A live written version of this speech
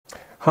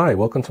Hi,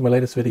 welcome to my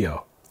latest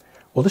video.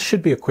 Well, this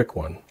should be a quick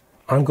one.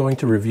 I'm going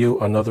to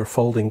review another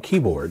folding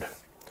keyboard.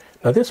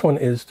 Now this one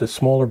is the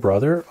smaller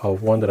brother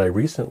of one that I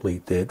recently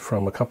did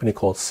from a company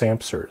called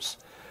Samsers.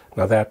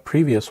 Now that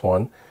previous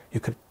one, you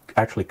could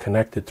actually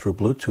connect it through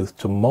Bluetooth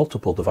to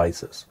multiple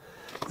devices.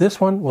 This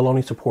one will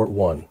only support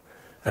one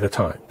at a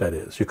time, that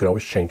is. You can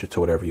always change it to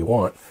whatever you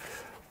want,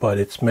 but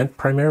it's meant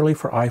primarily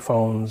for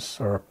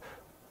iPhones or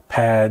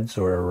pads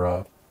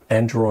or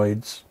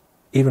Androids,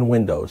 even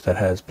Windows that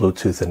has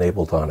Bluetooth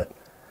enabled on it.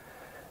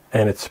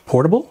 And it's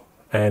portable,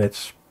 and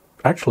it's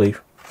actually,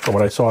 from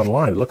what I saw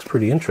online, it looks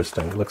pretty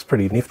interesting. It looks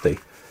pretty nifty.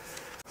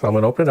 So I'm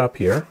going to open it up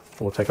here, and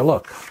we'll take a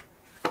look.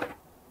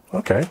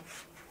 Okay.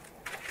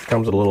 It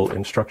comes with a little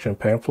instruction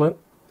pamphlet.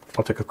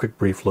 I'll take a quick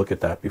brief look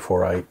at that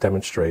before I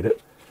demonstrate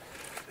it.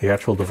 The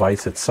actual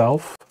device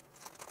itself,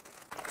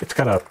 it's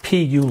got a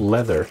PU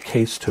leather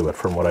case to it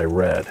from what I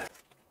read.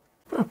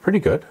 Oh, pretty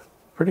good.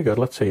 Pretty good.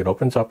 Let's see. It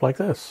opens up like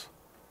this.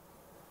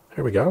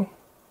 There we go.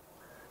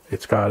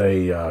 It's got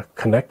a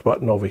connect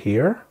button over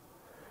here.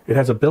 It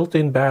has a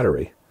built-in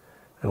battery.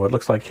 And what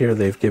looks like here,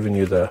 they've given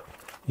you the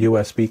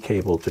USB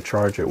cable to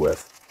charge it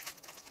with.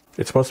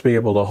 It's supposed to be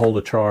able to hold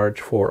a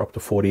charge for up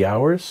to 40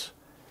 hours.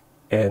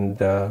 And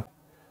that's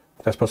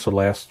supposed to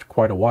last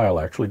quite a while,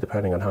 actually,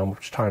 depending on how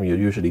much time you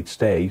use it each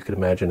day. You can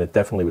imagine it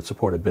definitely would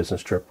support a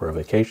business trip or a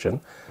vacation.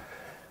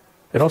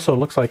 It also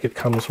looks like it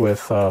comes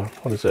with,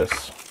 what is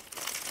this?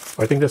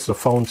 I think this is a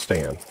phone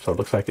stand, so it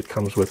looks like it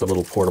comes with a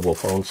little portable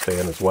phone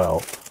stand as well.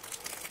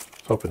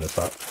 Let's open this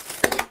up.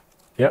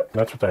 Yep,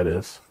 that's what that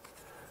is.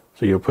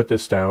 So you put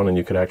this down and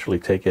you could actually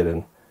take it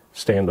and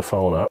stand the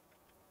phone up.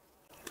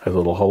 Has a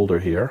little holder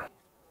here.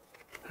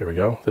 Here we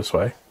go, this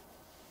way.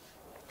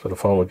 So the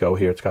phone would go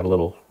here. It's got a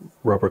little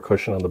rubber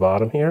cushion on the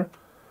bottom here.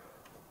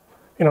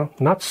 You know,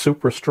 not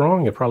super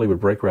strong. It probably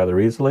would break rather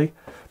easily,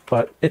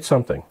 but it's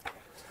something.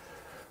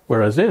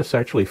 Whereas this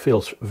actually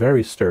feels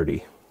very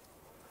sturdy.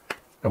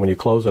 And when you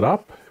close it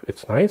up,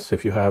 it's nice.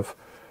 If you have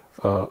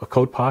a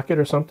coat pocket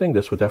or something,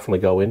 this would definitely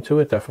go into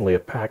it. Definitely a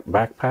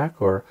backpack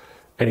or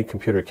any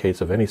computer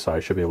case of any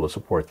size should be able to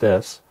support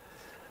this.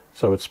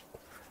 So it's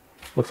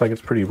looks like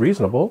it's pretty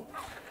reasonable.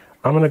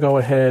 I'm going to go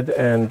ahead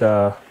and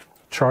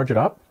charge it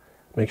up,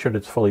 make sure that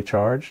it's fully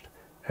charged,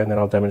 and then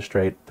I'll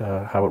demonstrate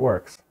how it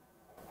works.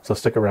 So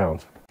stick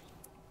around.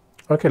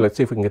 Okay, let's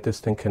see if we can get this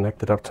thing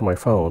connected up to my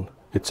phone.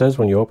 It says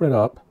when you open it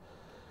up,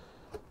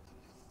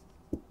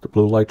 the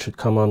blue light should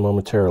come on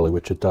momentarily,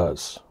 which it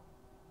does.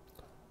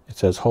 It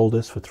says hold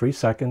this for 3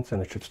 seconds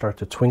and it should start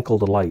to twinkle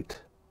the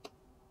light.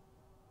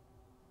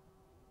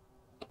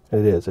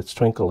 And it is, it's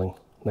twinkling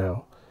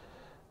now.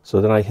 So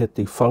then I hit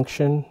the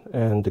function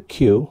and the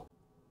Q,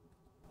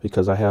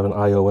 because I have an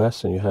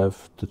iOS and you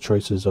have the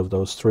choices of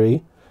those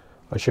three.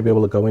 I should be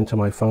able to go into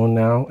my phone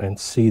now and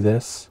see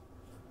this.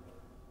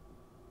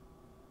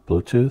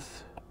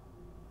 Bluetooth.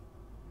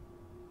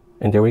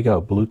 And there we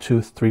go,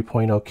 Bluetooth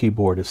 3.0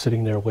 keyboard is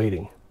sitting there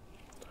waiting.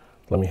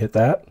 Let me hit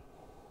that.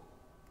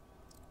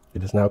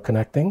 It is now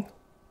connecting,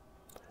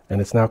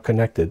 and it's now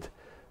connected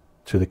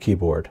to the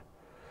keyboard.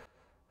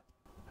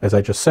 As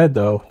I just said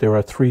though, there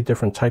are 3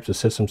 different types of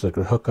systems that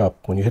could hook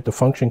up. When you hit the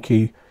function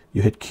key,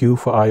 you hit Q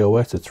for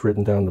iOS, it's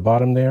written down the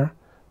bottom there,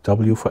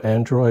 W for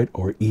Android,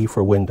 or E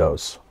for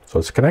Windows. So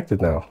it's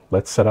connected now.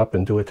 Let's set up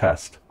and do a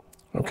test.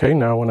 Okay,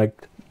 now when I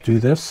do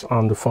this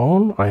on the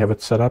phone, I have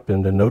it set up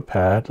in the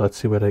notepad. Let's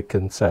see what it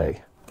can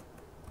say.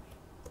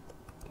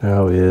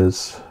 Now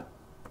is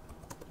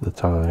the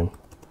time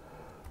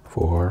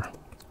for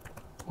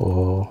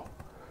all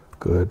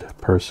good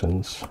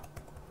persons.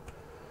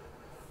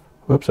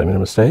 Whoops, I made a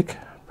mistake.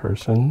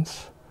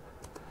 Persons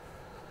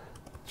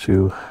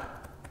to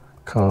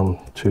come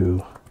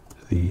to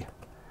the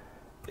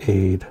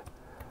aid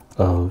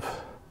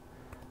of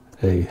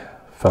a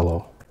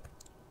fellow.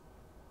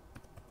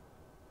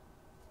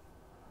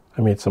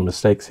 I made some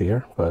mistakes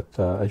here, but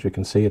as you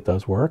can see, it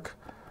does work.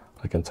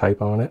 I can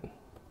type on it.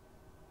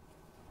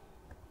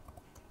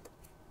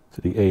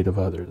 To the aid of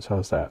others.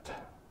 How's that?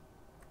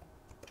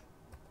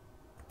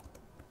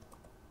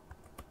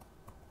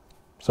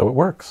 So it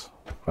works.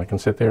 I can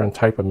sit there and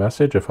type a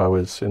message if I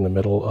was in the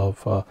middle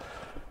of,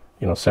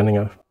 sending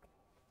a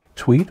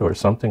tweet or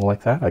something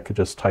like that. I could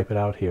just type it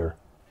out here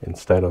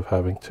instead of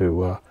having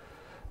to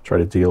try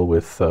to deal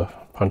with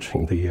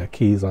punching the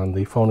keys on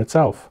the phone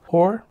itself,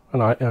 or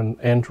an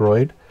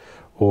Android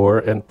or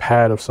a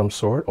pad of some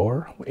sort,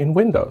 or in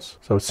Windows.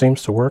 So it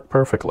seems to work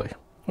perfectly.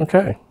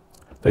 Okay.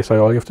 They say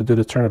all you have to do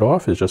to turn it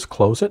off is just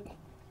close it,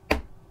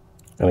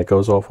 and it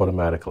goes off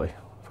automatically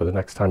for the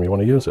next time you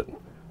want to use it.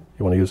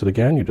 You want to use it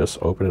again, you just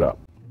open it up.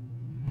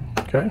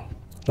 Okay.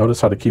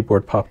 Notice how the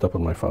keyboard popped up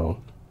on my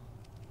phone.